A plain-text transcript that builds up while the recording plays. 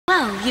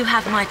you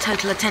have my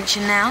total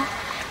attention now.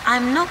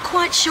 I'm not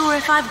quite sure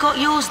if I've got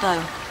yours,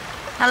 though.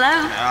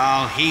 Hello?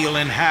 I'll heel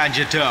and hide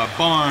you to a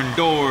barn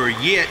door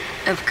yet.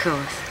 Of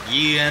course.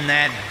 You and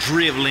that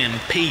driveling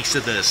piece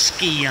of the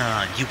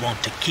ski-on. You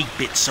want to keep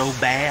it so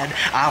bad,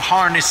 I'll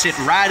harness it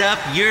right up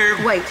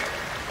your... Wait.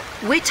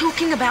 We're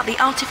talking about the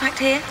artifact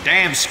here?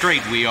 Damn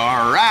straight we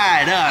are.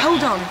 Right up.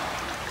 Hold on.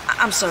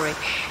 I'm sorry.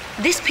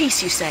 This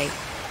piece, you say.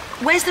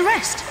 Where's the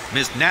rest?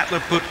 Miss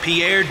Natler put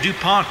Pierre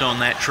DuPont on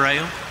that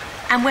trail.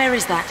 And where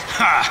is that?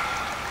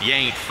 Ha! You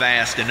ain't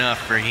fast enough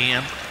for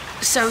him.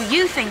 So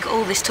you think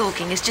all this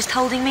talking is just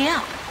holding me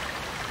up?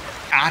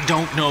 I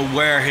don't know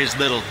where his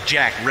little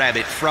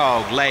jackrabbit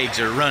frog legs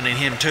are running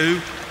him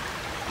to.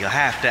 You'll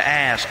have to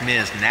ask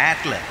Miss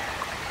Natler.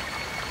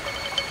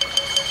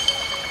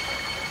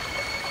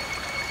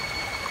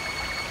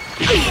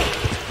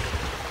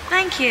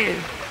 Thank you.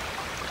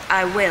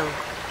 I will.